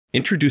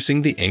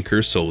Introducing the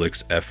Anker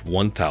SOLIX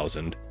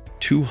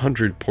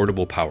F1200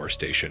 portable power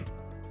station,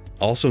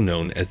 also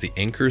known as the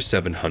Anker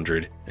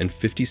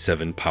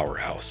 757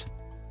 powerhouse,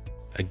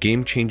 a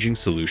game-changing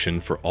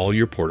solution for all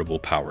your portable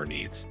power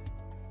needs.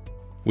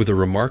 With a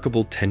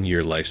remarkable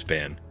 10-year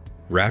lifespan,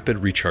 rapid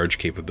recharge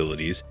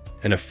capabilities,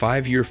 and a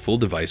 5-year full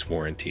device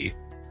warranty,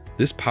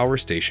 this power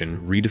station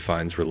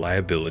redefines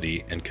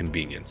reliability and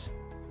convenience.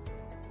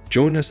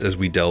 Join us as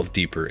we delve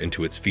deeper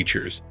into its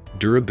features,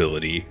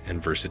 durability,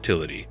 and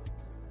versatility,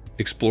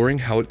 exploring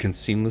how it can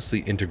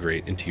seamlessly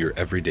integrate into your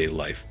everyday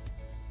life,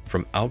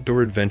 from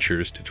outdoor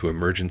adventures to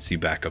emergency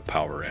backup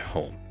power at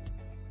home.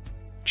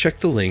 Check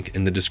the link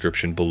in the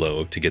description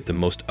below to get the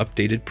most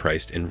updated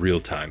price in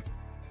real time.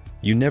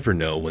 You never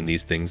know when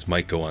these things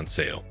might go on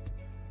sale.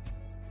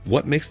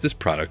 What makes this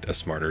product a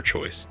smarter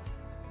choice?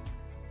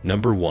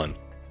 Number 1.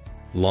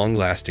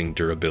 Long-lasting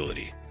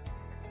durability.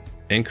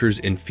 Anker's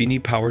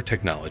Infini power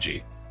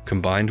technology,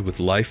 combined with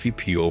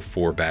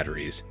LiFePO4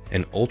 batteries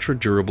and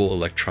ultra-durable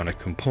electronic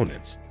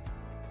components,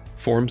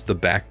 forms the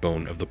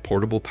backbone of the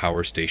portable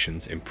power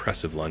station's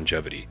impressive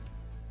longevity.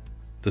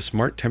 The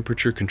smart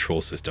temperature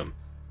control system,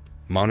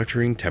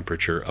 monitoring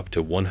temperature up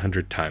to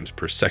 100 times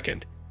per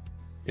second,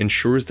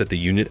 ensures that the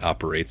unit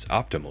operates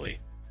optimally,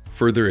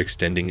 further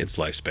extending its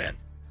lifespan.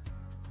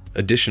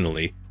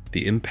 Additionally,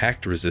 the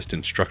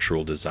impact-resistant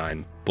structural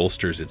design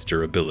bolsters its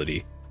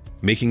durability,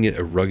 making it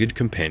a rugged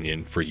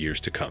companion for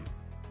years to come.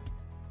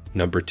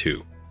 Number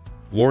 2.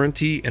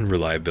 Warranty and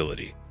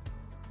reliability.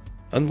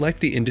 Unlike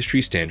the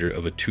industry standard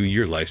of a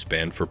 2-year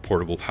lifespan for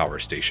portable power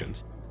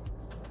stations,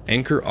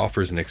 Anker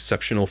offers an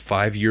exceptional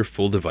 5-year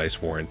full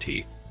device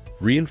warranty,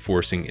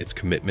 reinforcing its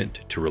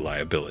commitment to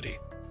reliability.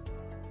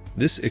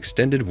 This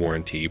extended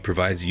warranty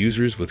provides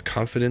users with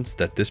confidence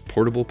that this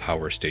portable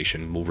power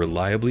station will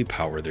reliably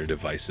power their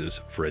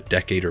devices for a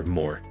decade or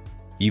more,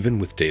 even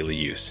with daily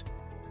use.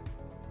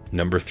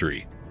 Number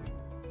 3.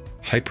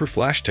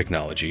 Hyper-flash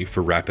technology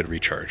for rapid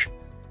recharge.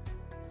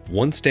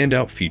 One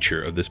standout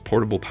feature of this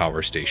portable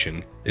power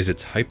station is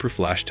its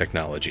hyper-flash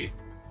technology,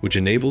 which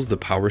enables the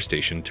power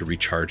station to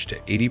recharge to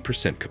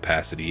 80%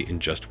 capacity in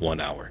just 1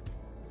 hour.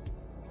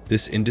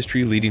 This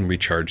industry-leading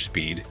recharge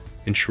speed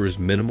ensures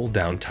minimal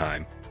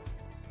downtime,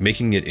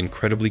 making it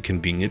incredibly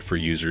convenient for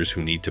users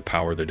who need to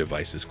power their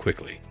devices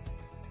quickly.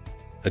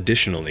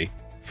 Additionally,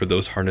 for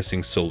those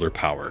harnessing solar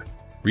power,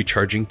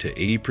 recharging to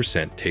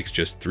 80% takes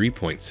just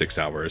 3.6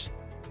 hours,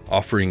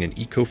 offering an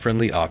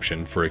eco-friendly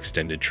option for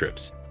extended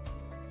trips.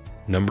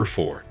 Number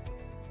 4.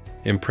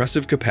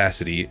 Impressive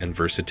capacity and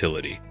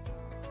versatility.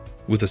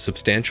 With a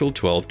substantial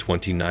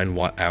 1229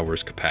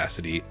 watt-hours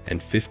capacity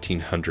and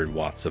 1500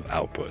 watts of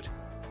output,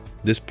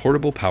 this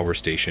portable power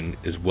station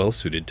is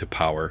well-suited to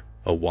power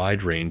a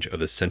wide range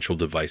of essential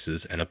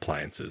devices and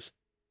appliances.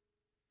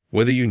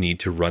 Whether you need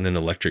to run an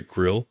electric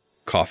grill,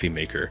 coffee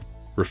maker,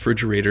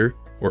 refrigerator,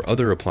 or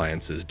other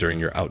appliances during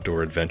your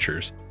outdoor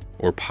adventures,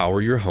 or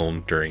power your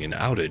home during an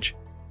outage,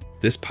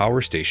 this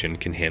power station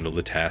can handle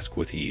the task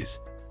with ease.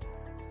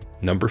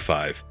 Number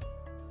 5.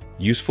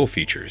 Useful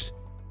features.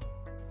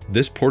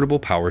 This portable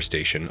power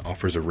station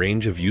offers a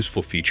range of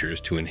useful features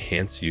to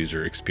enhance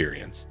user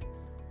experience.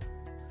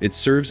 It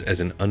serves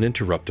as an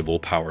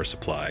uninterruptible power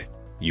supply,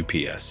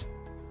 UPS,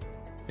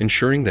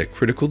 ensuring that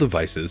critical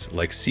devices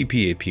like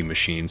CPAP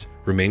machines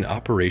remain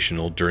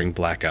operational during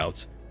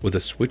blackouts with a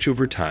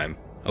switchover time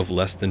of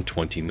less than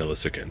 20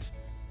 milliseconds.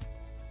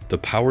 The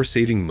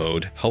power-saving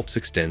mode helps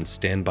extend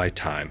standby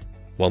time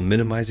while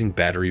minimizing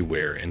battery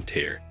wear and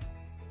tear.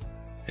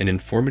 An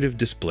informative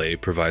display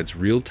provides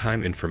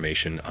real-time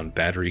information on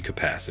battery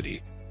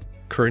capacity,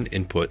 current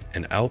input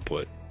and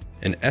output,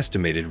 and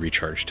estimated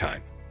recharge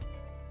time.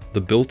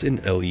 The built-in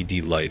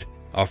LED light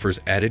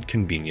offers added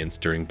convenience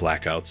during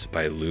blackouts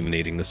by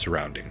illuminating the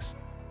surroundings.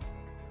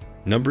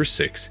 Number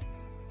 6.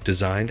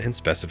 Design and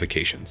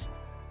specifications.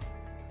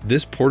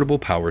 This portable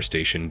power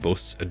station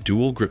boasts a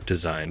dual grip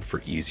design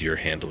for easier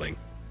handling,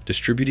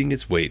 distributing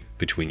its weight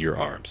between your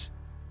arms.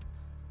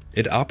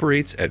 It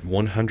operates at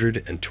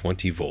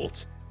 120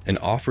 volts and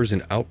offers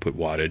an output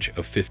wattage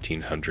of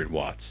 1500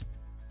 watts.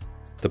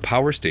 The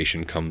power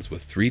station comes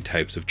with 3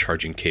 types of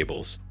charging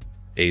cables: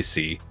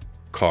 AC,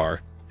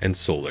 car, and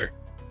solar,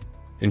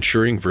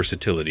 ensuring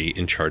versatility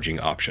in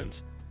charging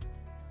options.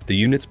 The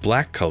unit's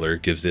black color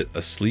gives it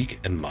a sleek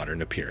and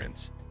modern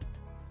appearance.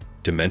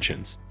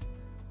 Dimensions.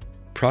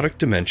 Product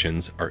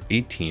dimensions are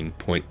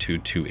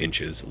 18.22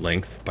 inches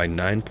length by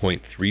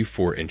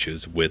 9.34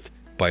 inches width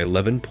by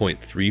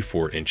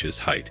 11.34 inches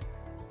height.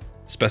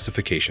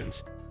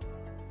 Specifications.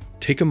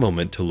 Take a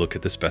moment to look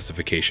at the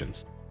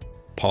specifications.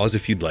 Pause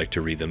if you'd like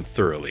to read them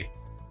thoroughly.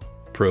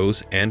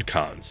 Pros and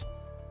cons.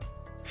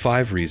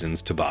 5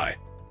 reasons to buy.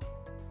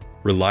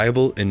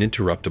 Reliable and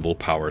uninterruptible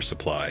power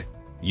supply,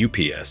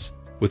 UPS,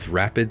 with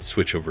rapid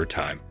switchover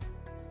time.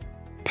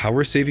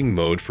 Power-saving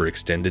mode for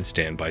extended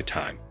standby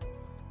time.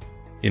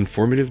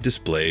 Informative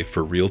display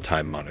for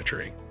real-time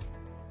monitoring.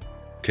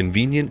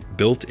 Convenient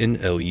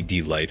built-in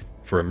LED light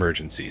for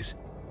emergencies.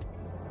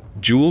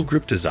 Dual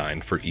grip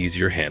design for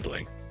easier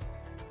handling.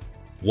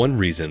 One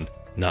reason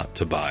not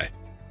to buy.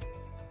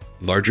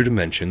 Larger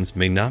dimensions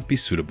may not be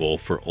suitable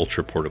for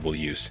ultra-portable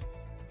use.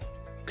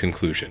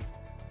 Conclusion.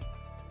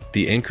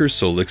 The Anker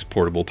SOLIX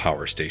Portable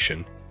Power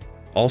Station,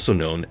 also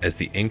known as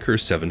the Anker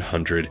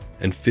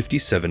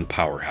 757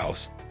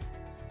 Powerhouse,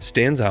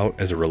 stands out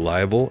as a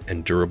reliable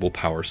and durable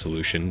power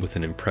solution with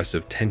an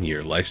impressive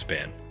 10-year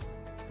lifespan,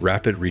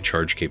 rapid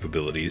recharge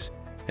capabilities,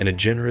 and a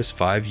generous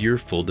 5-year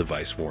full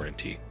device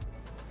warranty.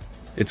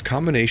 Its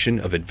combination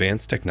of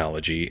advanced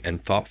technology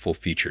and thoughtful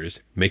features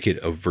make it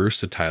a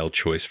versatile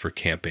choice for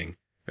camping,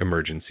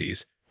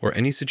 emergencies, or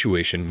any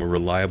situation where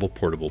reliable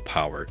portable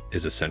power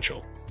is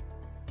essential.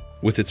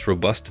 With its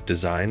robust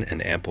design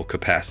and ample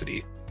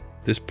capacity,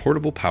 this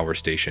portable power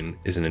station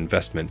is an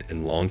investment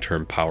in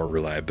long-term power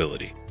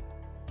reliability.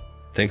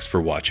 Thanks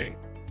for watching.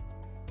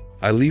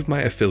 I leave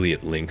my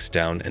affiliate links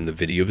down in the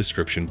video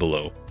description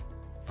below.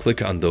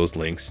 Click on those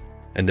links,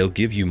 and they'll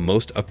give you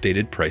most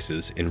updated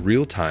prices in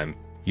real time.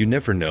 You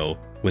never know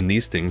when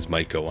these things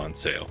might go on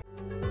sale.